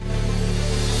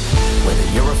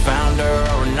You're a founder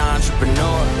or an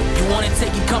entrepreneur. You want to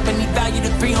take your company value to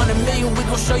 300 million, we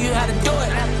gon' show you how to do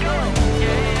it.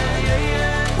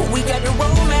 But we got the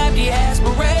roadmap, your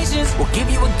aspirations. We'll give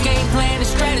you a game plan and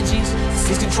strategies.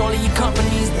 Seize control of your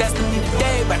company's destiny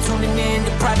today by tuning in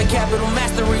to Private Capital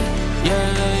Mastery.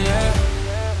 Yeah.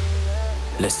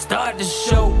 Let's start the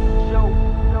show.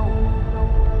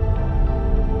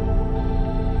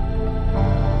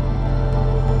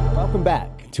 Welcome back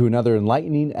to another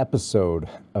enlightening episode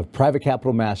of Private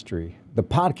Capital Mastery, the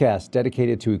podcast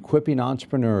dedicated to equipping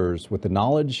entrepreneurs with the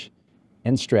knowledge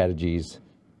and strategies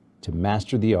to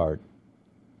master the art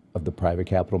of the private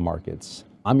capital markets.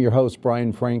 I'm your host,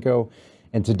 Brian Franco,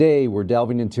 and today we're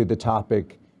delving into the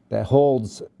topic that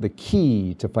holds the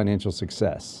key to financial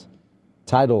success,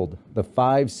 titled The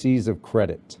 5 C's of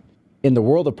Credit. In the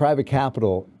world of private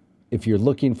capital, if you're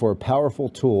looking for a powerful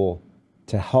tool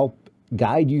to help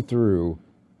guide you through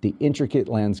the intricate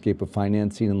landscape of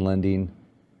financing and lending,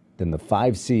 then the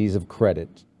 5 C's of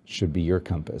credit should be your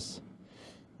compass.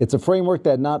 It's a framework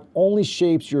that not only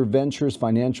shapes your venture's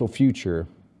financial future,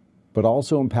 but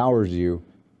also empowers you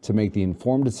to make the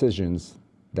informed decisions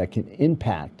that can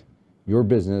impact your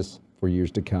business for years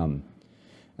to come.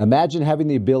 Imagine having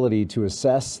the ability to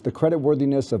assess the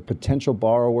creditworthiness of potential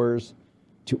borrowers,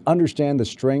 to understand the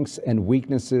strengths and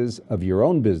weaknesses of your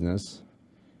own business,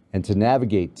 and to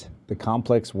navigate the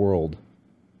complex world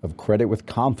of credit with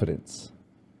confidence.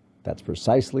 That's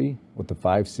precisely what the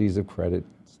 5 C's of credit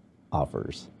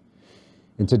offers.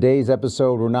 In today's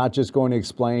episode, we're not just going to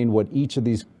explain what each of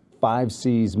these 5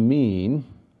 C's mean,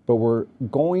 but we're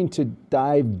going to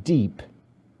dive deep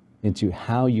into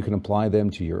how you can apply them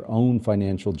to your own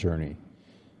financial journey.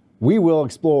 We will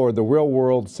explore the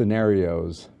real-world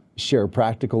scenarios, share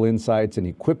practical insights, and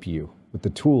equip you with the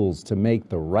tools to make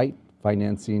the right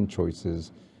financing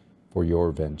choices for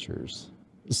your ventures.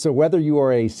 So whether you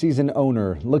are a seasoned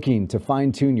owner looking to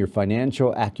fine-tune your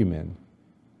financial acumen,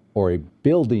 or a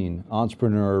building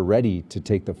entrepreneur ready to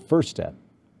take the first step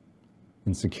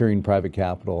in securing private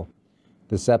capital,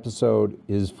 this episode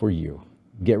is for you.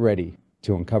 Get ready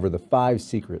to uncover the 5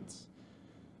 secrets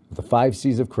of the 5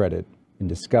 C's of credit and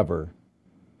discover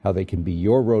how they can be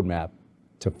your roadmap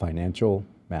to financial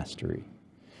mastery.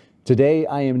 Today,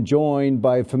 I am joined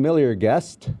by a familiar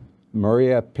guest,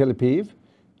 Mariya Pylypiv.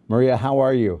 Mariya, how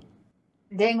are you?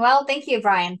 Doing well. Thank you,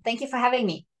 Brian. Thank you for having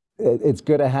me. It's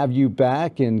good to have you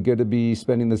back and good to be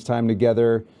spending this time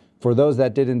together. For those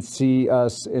that didn't see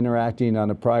us interacting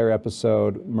on a prior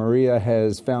episode, Mariya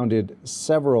has co-founded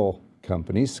several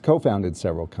companies,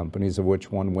 of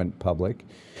which one went public.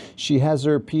 She has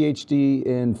her PhD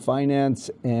in finance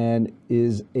and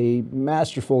is a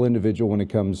masterful individual when it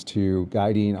comes to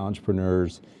guiding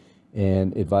entrepreneurs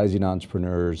and advising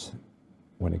entrepreneurs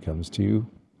when it comes to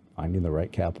finding the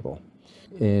right capital.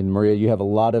 And Mariya, you have a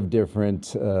lot of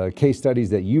different case studies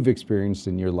that you've experienced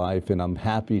in your life, and I'm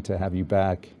happy to have you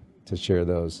back to share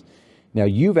those. Now,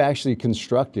 you've actually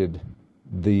constructed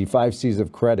the 5 C's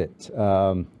of credit.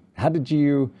 How did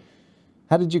you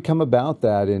come about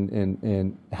that,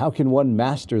 and how can one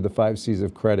master the 5 C's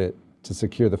of credit to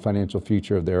secure the financial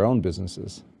future of their own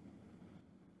businesses?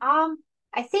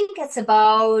 I think it's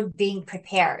about being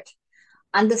prepared.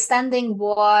 Understanding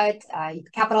what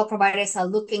capital providers are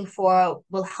looking for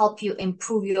will help you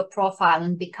improve your profile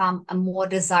and become a more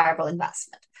desirable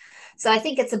investment. So I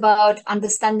think it's about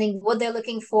understanding what they're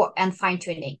looking for and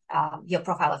fine-tuning your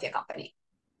profile of your company.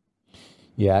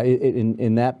 Yeah,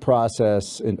 in that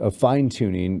process of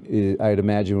fine-tuning, I'd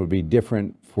imagine would be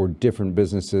different for different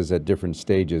businesses at different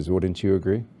stages. Wouldn't you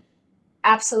agree?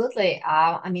 Absolutely.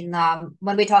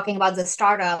 When we're talking about the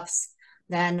startups,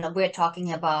 then we're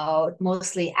talking about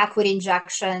mostly equity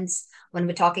injections. When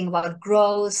we're talking about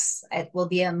growth, it could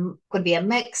be a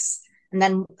mix. And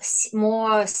then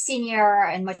more senior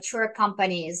and mature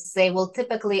companies, they will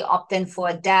typically opt in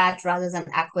for debt rather than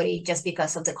equity just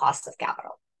because of the cost of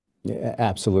capital. Yeah,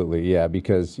 absolutely. Yeah,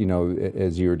 because,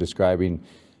 as you were describing,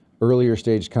 earlier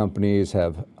stage companies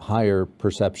have higher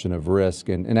perception of risk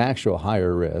and actual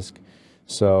higher risk.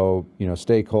 So,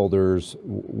 stakeholders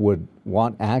would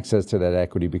want access to that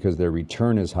equity because their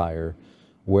return is higher,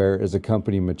 whereas a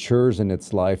company matures in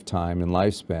its lifetime and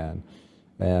lifespan,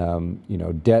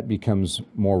 debt becomes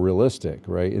more realistic,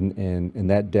 right? And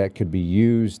that debt could be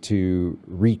used to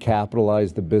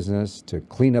recapitalize the business, to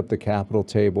clean up the capital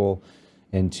table,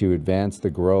 and to advance the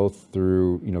growth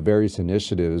through, various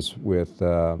initiatives with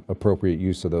appropriate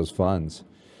use of those funds.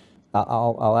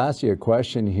 I'll ask you a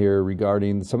question here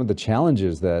regarding some of the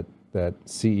challenges that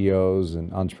CEOs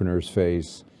and entrepreneurs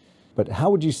face. But how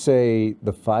would you say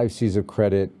the 5 C's of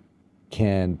credit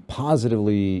can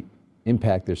positively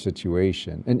impact their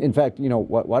situation? And in fact,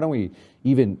 why don't we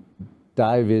even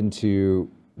dive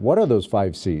into what are those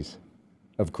 5 C's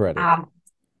of credit?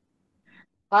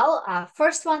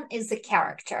 First one is the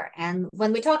character. And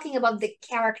when we're talking about the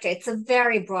character, it's a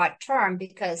very broad term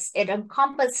because it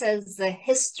encompasses the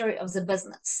history of the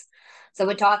business. So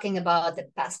we're talking about the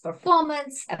past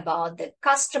performance, about the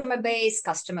customer base,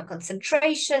 customer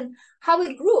concentration, how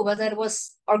it grew, whether it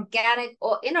was organic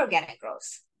or inorganic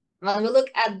growth. When we look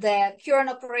at the current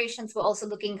operations, we're also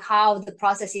looking how the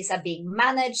processes are being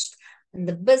managed and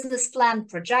the business plan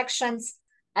projections.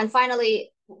 And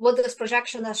finally, what those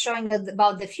projections are showing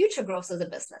about the future growth of the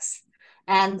business.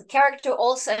 And character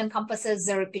also encompasses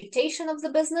the reputation of the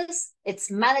business, its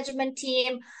management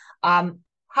team.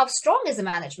 How strong is the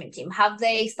management team? Have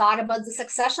they thought about the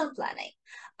succession planning?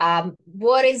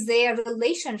 What is their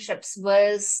relationships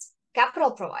with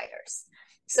capital providers?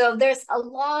 So there's a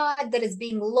lot that is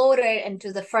being loaded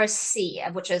into the first C,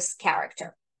 which is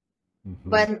character.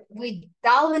 When we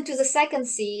delve into the second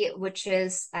C, which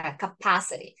is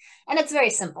capacity, and it's very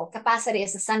simple. Capacity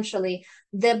is essentially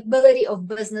the ability of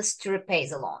business to repay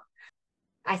the loan.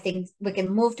 I think we can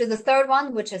move to the third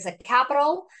one, which is a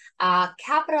capital.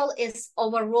 Capital is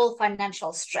overall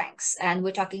financial strengths, and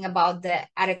we're talking about the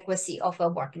adequacy of a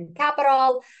working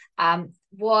capital.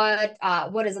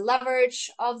 What is the leverage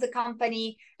of the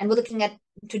company, and we're looking at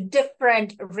to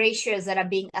different ratios that are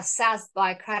being assessed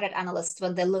by credit analysts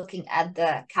when they're looking at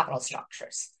the capital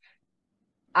structures.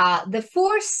 The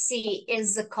fourth C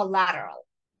is the collateral,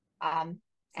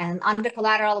 and under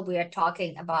collateral we are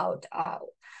talking about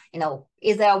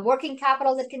is there a working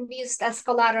capital that can be used as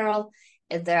collateral?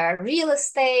 Is there real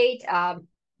estate?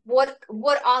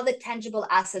 What are the tangible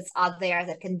assets out there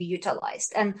that can be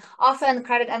utilized? And often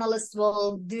credit analysts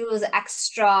will do the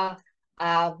extra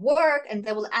work, and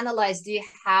they will analyze, do you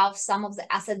have some of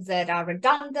the assets that are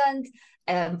redundant?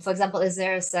 For example, is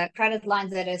there a credit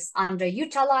line that is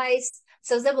underutilized?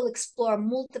 So they will explore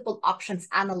multiple options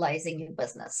analyzing your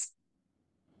business.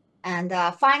 And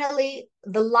finally,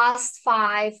 the last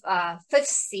fifth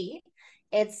C,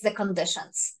 it's the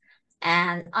conditions.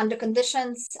 And under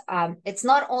conditions, it's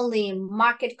not only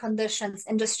market conditions,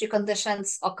 industry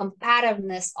conditions, or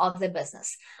competitiveness of the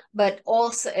business, but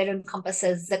also it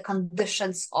encompasses the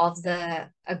conditions of the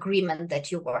agreement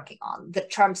that you're working on, the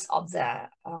terms of the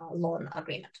loan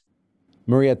agreement.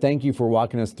 Mariya, thank you for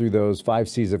walking us through those 5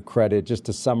 C's of credit. Just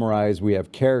to summarize, we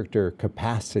have character,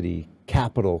 capacity,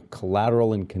 capital,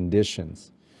 collateral, and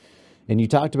conditions. And you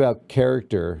talked about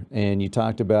character, and you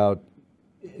talked about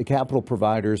capital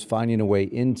providers finding a way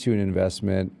into an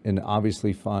investment, and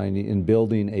obviously finding and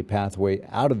building a pathway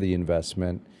out of the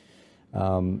investment.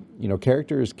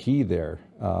 Character is key there,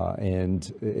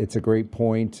 and it's a great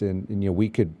point. And we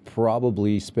could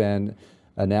probably spend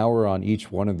an hour on each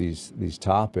one of these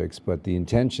topics, but the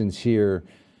intentions here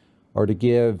are to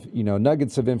give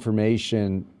nuggets of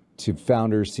information to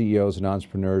founders, CEOs, and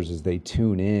entrepreneurs as they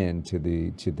tune in to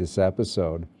this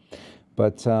episode.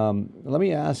 But let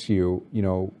me ask you,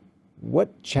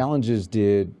 what challenges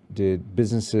did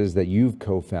businesses that you've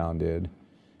co-founded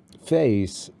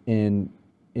face, and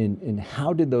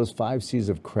how did those 5 C's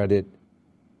of credit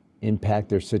impact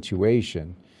their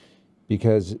situation?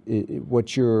 Because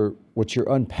what you're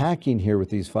unpacking here with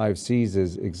these 5 C's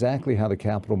is exactly how the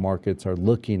capital markets are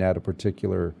looking at a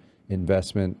particular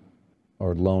investment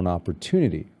or loan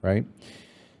opportunity, right?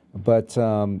 But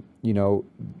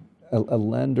a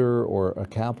lender or a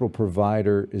capital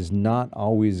provider is not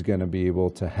always going to be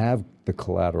able to have the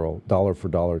collateral, dollar for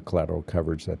dollar collateral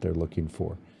coverage that they're looking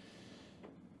for.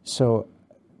 So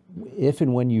if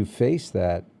and when you face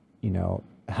that,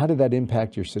 how did that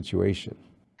impact your situation?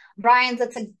 Brian,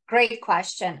 that's a great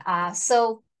question.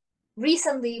 So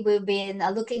recently we've been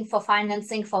looking for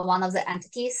financing for one of the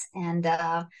entities. And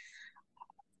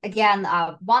again,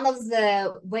 one of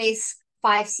the ways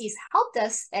 5 C's helped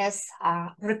us is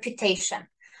reputation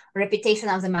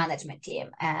of the management team.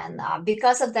 And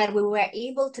because of that, we were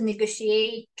able to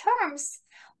negotiate terms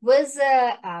with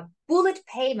a bullet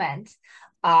payment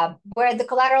where the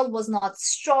collateral was not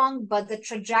strong, but the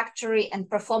trajectory and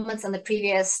performance in the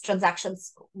previous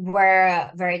transactions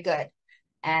were very good.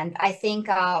 And I think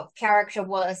character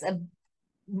was a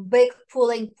big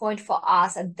pulling point for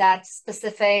us at that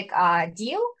specific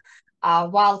deal,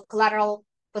 while collateral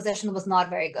position was not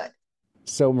very good.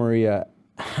 So Mariya,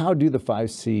 how do the 5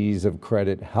 C's of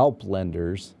credit help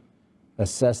lenders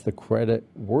assess the credit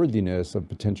worthiness of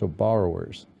potential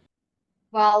borrowers?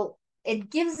 Well, it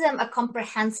gives them a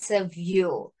comprehensive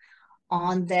view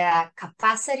on the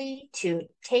capacity to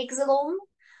take the loan,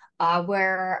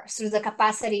 where through the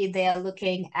capacity they are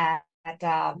looking at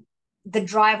the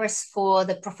drivers for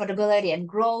the profitability and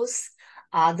growth.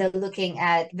 They're looking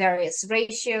at various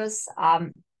ratios.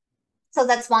 So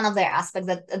that's one of their aspects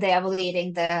that they're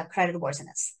evaluating the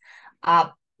creditworthiness.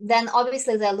 Then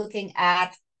obviously they're looking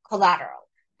at collateral.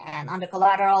 And under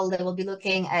collateral, they will be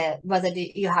looking at whether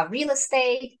you have real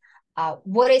estate,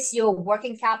 what is your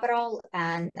working capital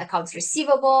and accounts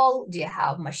receivable, do you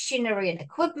have machinery and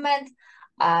equipment,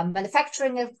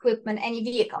 manufacturing equipment, any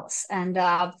vehicles. And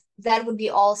that would be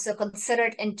also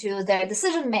considered into their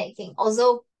decision-making.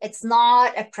 Although it's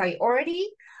not a priority,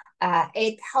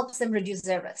 it helps them reduce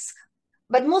their risk.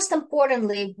 But most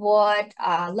importantly, what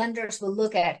lenders will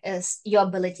look at is your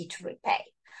ability to repay.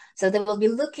 So they will be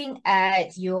looking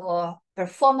at your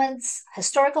performance,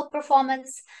 historical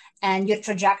performance, and your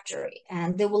trajectory.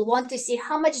 And they will want to see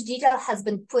how much detail has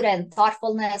been put in,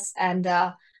 thoughtfulness and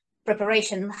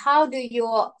preparation. How do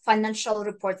your financial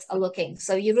reports are looking?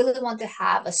 So you really want to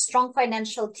have a strong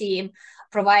financial team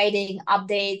providing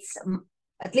updates,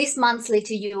 at least monthly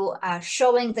to you,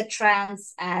 showing the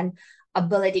trends and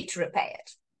ability to repay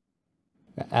it.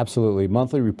 Absolutely.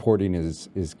 Monthly reporting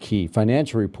is key.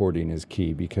 Financial reporting is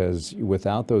key because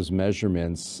without those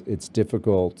measurements, it's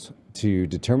difficult to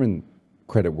determine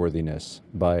creditworthiness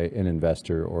by an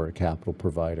investor or a capital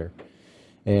provider.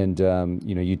 And,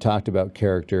 you talked about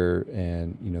character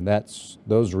and,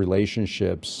 those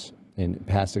relationships and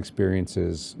past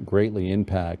experiences greatly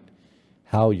impact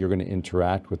how you're going to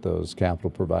interact with those capital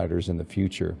providers in the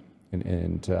future.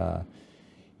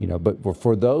 But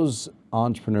for those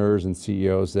entrepreneurs and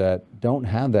CEOs that don't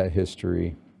have that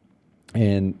history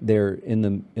and they're in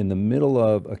the middle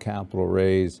of a capital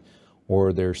raise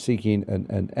or they're seeking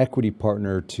an equity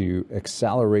partner to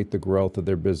accelerate the growth of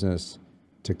their business,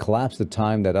 to collapse the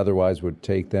time that otherwise would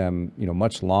take them,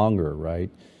 much longer, right?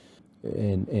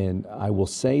 And I will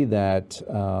say that,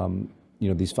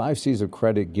 these 5 C's of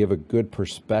credit give a good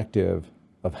perspective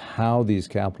of how these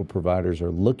capital providers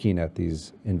are looking at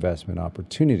these investment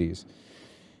opportunities.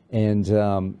 And,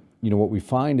 what we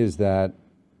find is that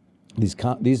these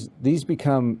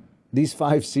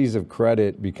 5 C's of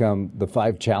credit become the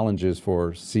 5 challenges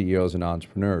for CEOs and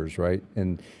entrepreneurs, right?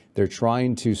 And they're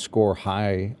trying to score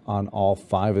high on all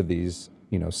 5 of these,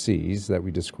 C's that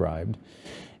we described.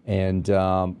 And,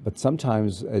 but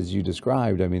sometimes, as you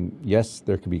described, yes,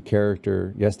 there could be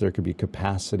character. Yes, there could be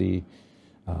capacity.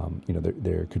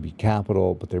 There could be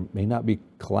capital, but there may not be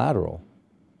collateral,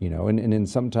 and then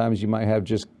sometimes you might have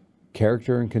just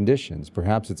character and conditions.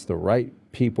 Perhaps it's the right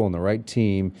people and the right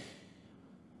team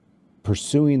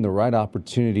pursuing the right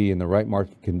opportunity and the right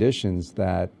market conditions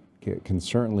that can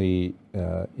certainly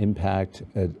impact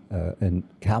a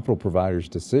capital provider's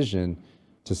decision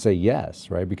to say yes,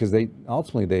 right? Because they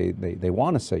ultimately they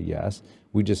want to say yes.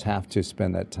 We just have to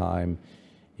spend that time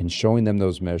in showing them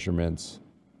those measurements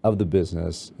of the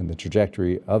business and the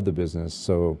trajectory of the business,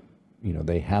 so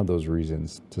they have those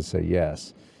reasons to say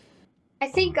yes. I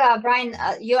think, Brian,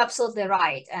 you're absolutely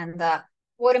right. And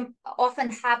what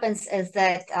often happens is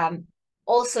that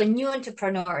also new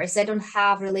entrepreneurs, they don't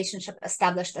have relationship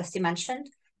established, as you mentioned,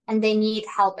 and they need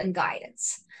help and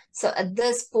guidance. So at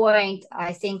this point,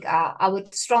 I think I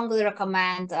would strongly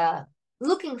recommend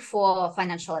looking for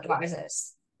financial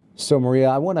advisors. So, Mariya,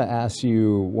 I want to ask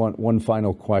you one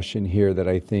final question here that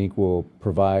I think will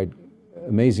provide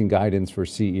amazing guidance for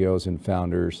CEOs and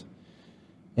founders.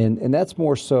 And that's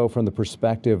more so from the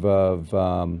perspective of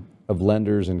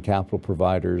lenders and capital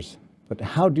providers. But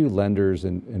how do lenders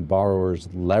and borrowers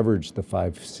leverage the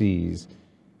 5 C's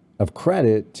of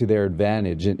credit to their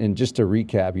advantage? And just to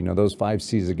recap, those 5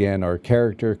 C's again are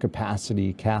character,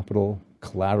 capacity, capital,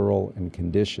 collateral, and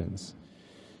conditions.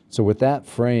 So with that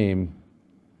frame,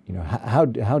 how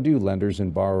do lenders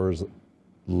and borrowers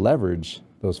leverage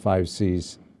those 5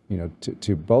 C's,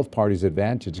 to both parties'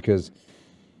 advantage? Because,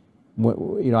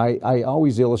 I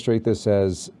always illustrate this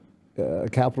as a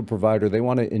capital provider, they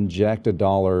want to inject a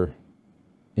dollar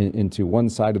into one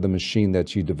side of the machine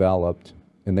that you developed,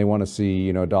 and they want to see,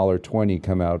 $1.20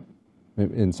 come out.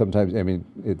 And sometimes,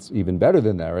 it's even better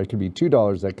than that, right? It could be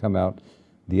 $2 that come out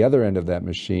the other end of that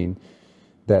machine.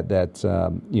 That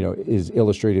is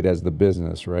illustrated as the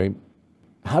business, right?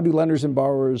 How do lenders and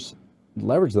borrowers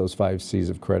leverage those 5 C's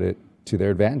of credit to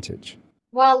their advantage?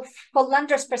 Well, for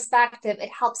lenders' perspective, it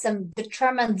helps them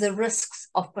determine the risks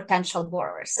of potential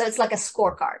borrowers. So it's like a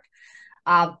scorecard,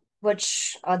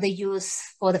 which they use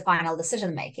for the final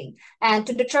decision making, and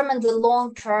to determine the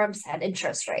long terms and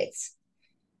interest rates.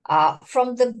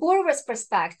 From the borrower's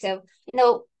perspective,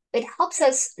 it helps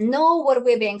us know what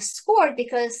we're being scored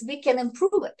because we can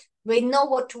improve it. We know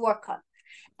what to work on.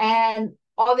 And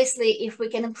obviously, if we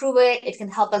can improve it, it can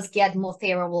help us get more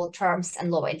favorable terms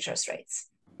and lower interest rates.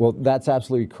 Well, that's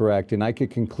absolutely correct. And I could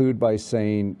conclude by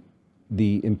saying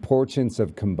the importance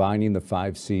of combining the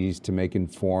 5 C's to make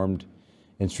informed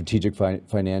and strategic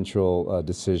financial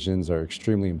decisions are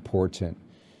extremely important.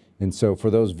 And so for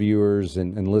those viewers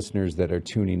and listeners that are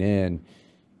tuning in,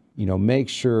 make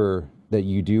sure that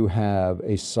you do have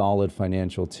a solid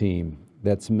financial team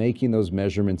that's making those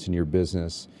measurements in your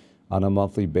business on a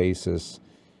monthly basis.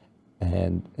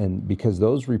 And because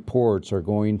those reports are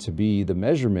going to be the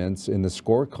measurements in the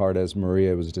scorecard, as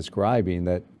Mariya was describing,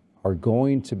 that are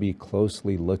going to be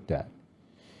closely looked at.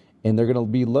 And they're going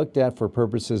to be looked at for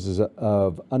purposes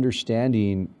of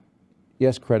understanding,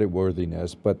 yes,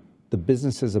 creditworthiness, but the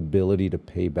business's ability to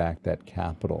pay back that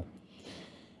capital.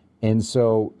 And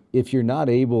so if you're not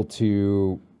able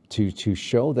to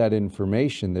show that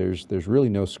information, there's really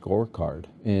no scorecard.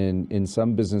 In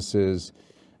some businesses,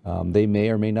 they may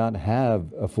or may not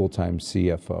have a full-time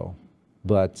CFO,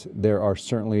 but there are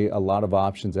certainly a lot of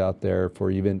options out there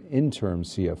for even interim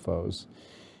CFOs.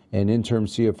 And interim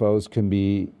CFOs can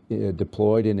be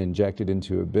deployed and injected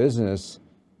into a business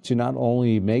to not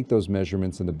only make those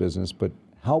measurements in the business, but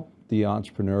help the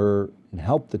entrepreneur and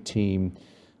help the team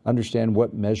understand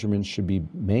what measurements should be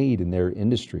made in their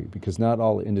industry, because not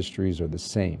all industries are the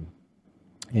same.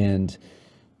 And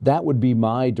that would be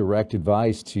my direct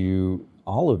advice to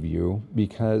all of you,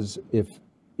 because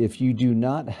if you do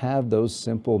not have those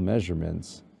simple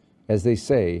measurements, as they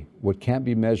say, what can't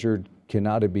be measured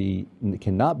cannot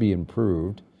be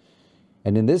improved.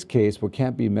 And in this case, what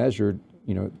can't be measured,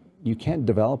 you can't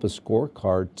develop a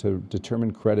scorecard to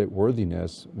determine credit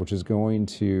worthiness, which is going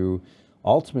to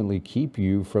ultimately keep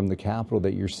you from the capital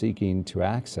that you're seeking to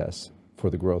access for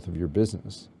the growth of your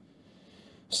business.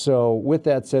 So with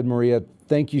that said, Mariya,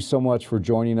 thank you so much for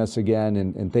joining us again,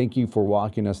 and thank you for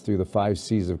walking us through the 5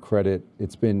 C's of credit.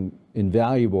 It's been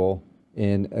invaluable.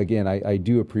 And again, I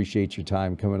do appreciate your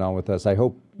time coming on with us. I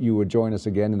hope you would join us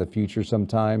again in the future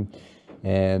sometime,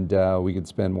 and we could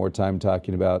spend more time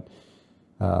talking about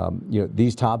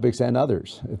these topics and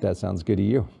others, if that sounds good to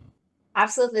you.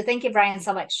 Absolutely. Thank you, Brian,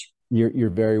 so much. You're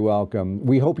very welcome.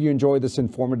 We hope you enjoyed this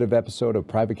informative episode of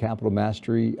Private Capital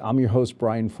Mastery. I'm your host,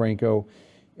 Brian Franco,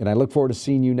 and I look forward to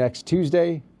seeing you next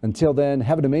Tuesday. Until then,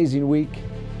 have an amazing week,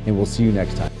 and we'll see you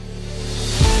next time.